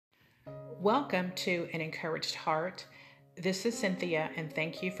Welcome to An Encouraged Heart. This is Cynthia, and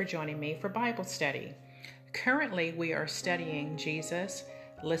thank you for joining me for Bible study. Currently, we are studying Jesus,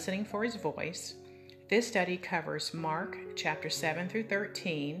 listening for his voice. This study covers Mark chapter 7 through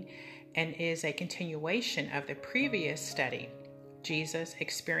 13 and is a continuation of the previous study, Jesus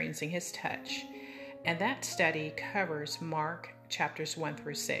experiencing his touch. And that study covers Mark chapters 1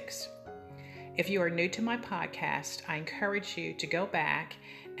 through 6. If you are new to my podcast, I encourage you to go back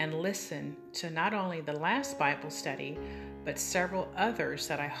and listen to not only the last Bible study, but several others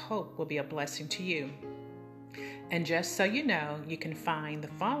that I hope will be a blessing to you. And just so you know, you can find the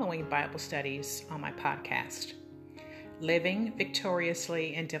following Bible studies on my podcast: Living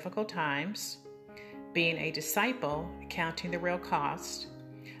Victoriously in Difficult Times, Being a Disciple, Counting the Real Cost,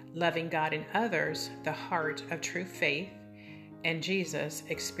 Loving God and Others, The Heart of True Faith, and Jesus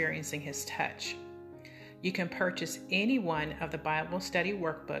Experiencing His Touch. You can purchase any one of the Bible study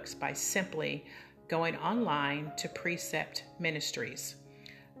workbooks by simply going online to Precept Ministries.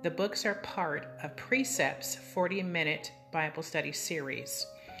 The books are part of Precept's 40-minute Bible study series.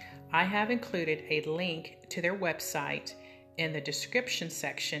 I have included a link to their website in the description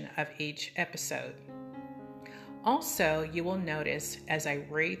section of each episode. Also, you will notice as I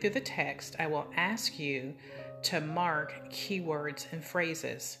read through the text, I will ask you to mark keywords and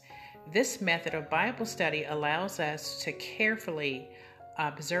phrases. This method of Bible study allows us to carefully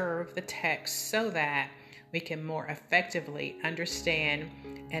observe the text so that we can more effectively understand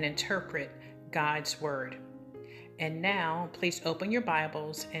and interpret God's Word. And now, please open your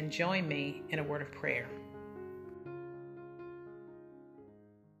Bibles and join me in a word of prayer.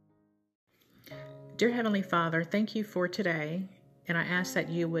 Dear Heavenly Father, thank you for today, and I ask that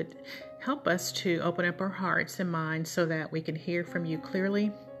you would help us to open up our hearts and minds so that we can hear from you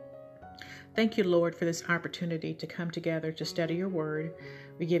clearly. Thank you, Lord, for this opportunity to come together to study your word.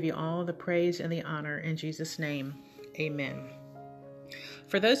 We give you all the praise and the honor in Jesus' name. Amen.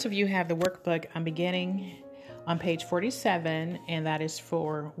 For those of you who have the workbook, I'm beginning on page 47, and that is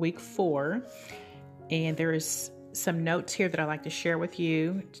for week 4. And there is some notes here that I'd like to share with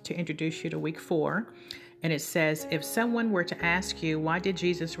you to introduce you to week 4. And it says, if someone were to ask you, why did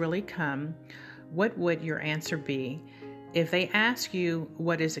Jesus really come? What would your answer be? If they ask you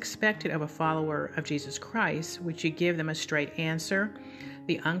what is expected of a follower of Jesus Christ, would you give them a straight answer,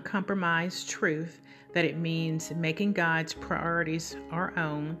 the uncompromised truth that it means making God's priorities our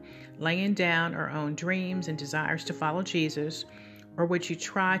own, laying down our own dreams and desires to follow Jesus, or would you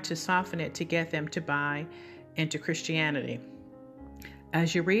try to soften it to get them to buy into Christianity?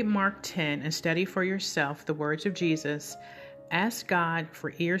 As you read Mark 10 and study for yourself the words of Jesus, ask God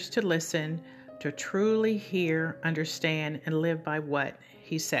for ears to listen, to truly hear, understand, and live by what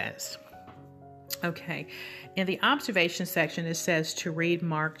he says. Okay, in the observation section, it says to read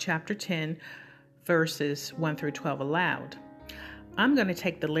Mark chapter 10, verses 1 through 12 aloud. I'm going to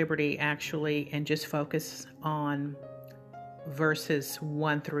take the liberty, actually, and just focus on verses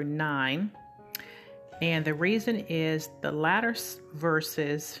 1 through 9. And the reason is the latter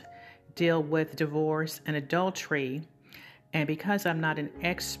verses deal with divorce and adultery. And because I'm not an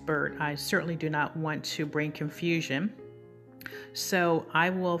expert, I certainly do not want to bring confusion. So I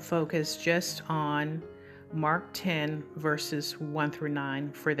will focus just on Mark 10, verses 1 through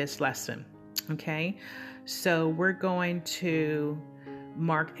 9 for this lesson. Okay, so we're going to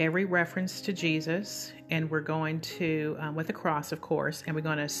mark every reference to Jesus, and we're going to, with the cross, of course, and we're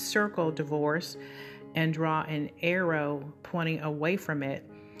going to circle divorce and draw an arrow pointing away from it,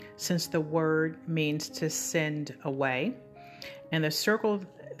 since the word means to send away. And the circle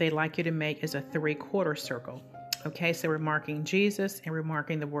they like you to make is a 3/4 circle. Okay, so we're marking Jesus and we're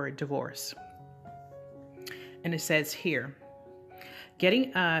marking the word divorce. And it says here,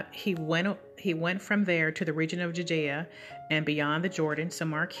 getting up, he went from there to the region of Judea and beyond the Jordan. So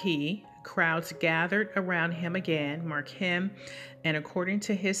mark he. Crowds gathered around him again, mark him. And according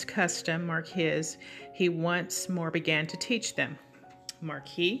to his custom, mark his, he once more began to teach them, mark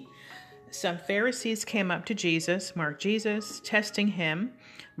he. Some Pharisees came up to Jesus, mark Jesus, testing him,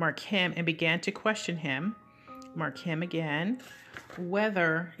 mark him, and began to question him, mark him again,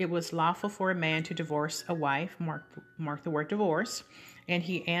 whether it was lawful for a man to divorce a wife, mark the word divorce. And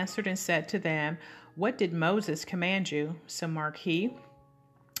he answered and said to them, what did Moses command you? So mark he.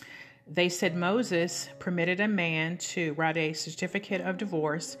 They said Moses permitted a man to write a certificate of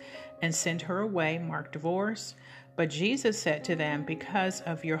divorce and send her away, mark divorce. But Jesus said to them, because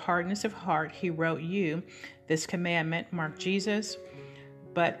of your hardness of heart, he wrote you this commandment, mark Jesus.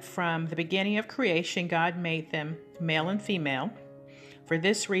 But from the beginning of creation, God made them male and female. For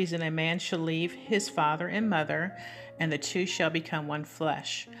this reason, a man shall leave his father and mother, and the two shall become one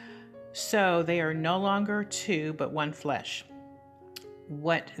flesh. So they are no longer two, but one flesh.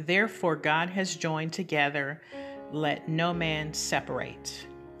 What therefore God has joined together, let no man separate.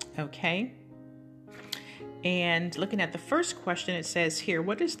 Okay? And looking at the first question, it says here,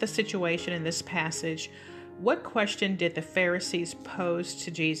 what is the situation in this passage? What question did the Pharisees pose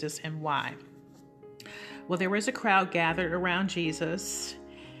to Jesus and why? Well, there was a crowd gathered around Jesus,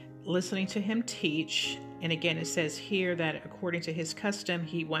 listening to him teach. And again, it says here that according to his custom,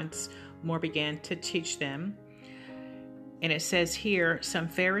 he once more began to teach them. And it says here, some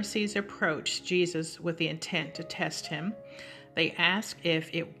Pharisees approached Jesus with the intent to test him. They asked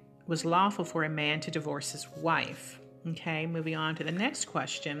if it was lawful for a man to divorce his wife. Okay, moving on to the next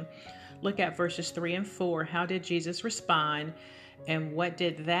question. Look at verses 3 and 4. How did Jesus respond, and what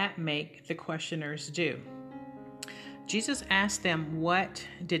did that make the questioners do? Jesus asked them, what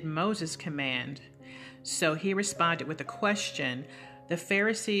did Moses command? So he responded with a question. The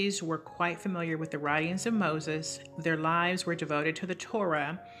Pharisees were quite familiar with the writings of Moses. Their lives were devoted to the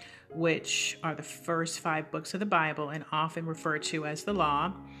Torah, which are the first 5 books of the Bible and often referred to as the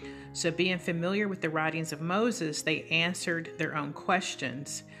law. So being familiar with the writings of Moses, they answered their own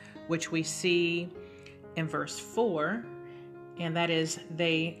questions, which we see in verse 4. And that is,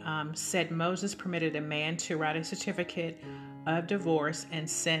 they said Moses permitted a man to write a certificate of divorce and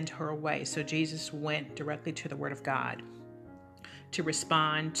send her away. So Jesus went directly to the Word of God to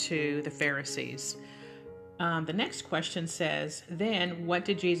respond to the Pharisees. The next question says, then what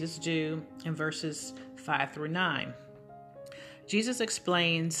did Jesus do in verses 5 through 9? Jesus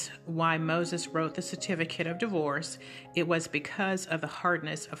explains why Moses wrote the certificate of divorce. It was because of the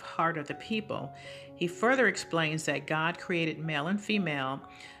hardness of heart of the people. He further explains that God created male and female.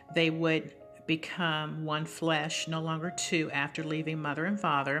 They would become one flesh, no longer two, after leaving mother and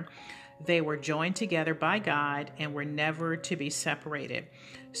father. They were joined together by God and were never to be separated.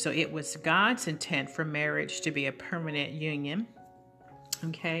 So it was God's intent for marriage to be a permanent union.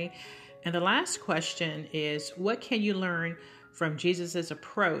 Okay. And the last question is, what can you learn from Jesus's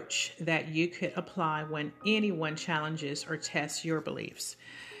approach that you could apply when anyone challenges or tests your beliefs?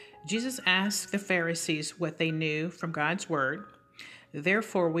 Jesus asked the Pharisees what they knew from God's word.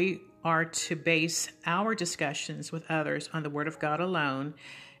 Therefore, we are to base our discussions with others on the word of God alone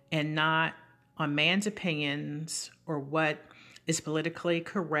and not on man's opinions or what is politically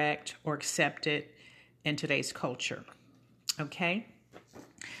correct or accepted in today's culture. Okay?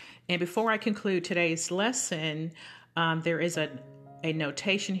 And before I conclude today's lesson, there is a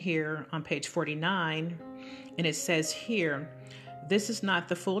notation here on page 49, and it says here, this is not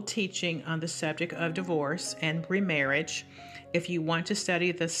the full teaching on the subject of divorce and remarriage. If you want to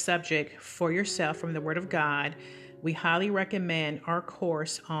study the subject for yourself from the Word of God, we highly recommend our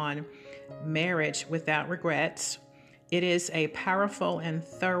course on Marriage Without Regrets. It is a powerful and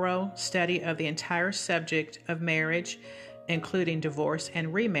thorough study of the entire subject of marriage, including divorce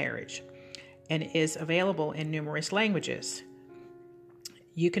and remarriage, and is available in numerous languages.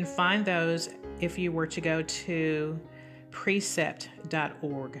 You can find those if you were to go to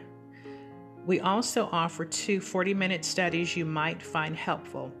precept.org. We also offer 2 40-minute studies you might find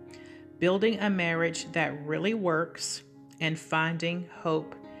helpful: Building a Marriage That Really Works and Finding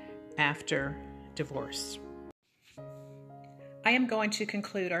Hope After Divorce. I am going to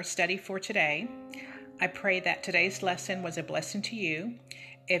conclude our study for today. I pray that today's lesson was a blessing to you.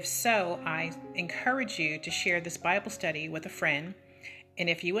 If so, I encourage you to share this Bible study with a friend. And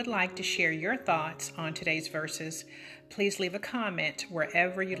if you would like to share your thoughts on today's verses, please leave a comment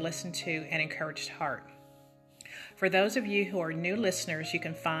wherever you listen to An Encouraged Heart. For those of you who are new listeners, you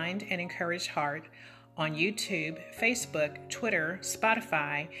can find An Encouraged Heart on YouTube, Facebook, Twitter,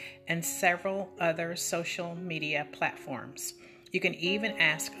 Spotify, and several other social media platforms. You can even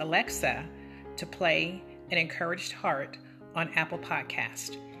ask Alexa to play An Encouraged Heart on Apple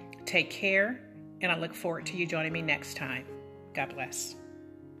Podcast. Take care, and I look forward to you joining me next time. God bless.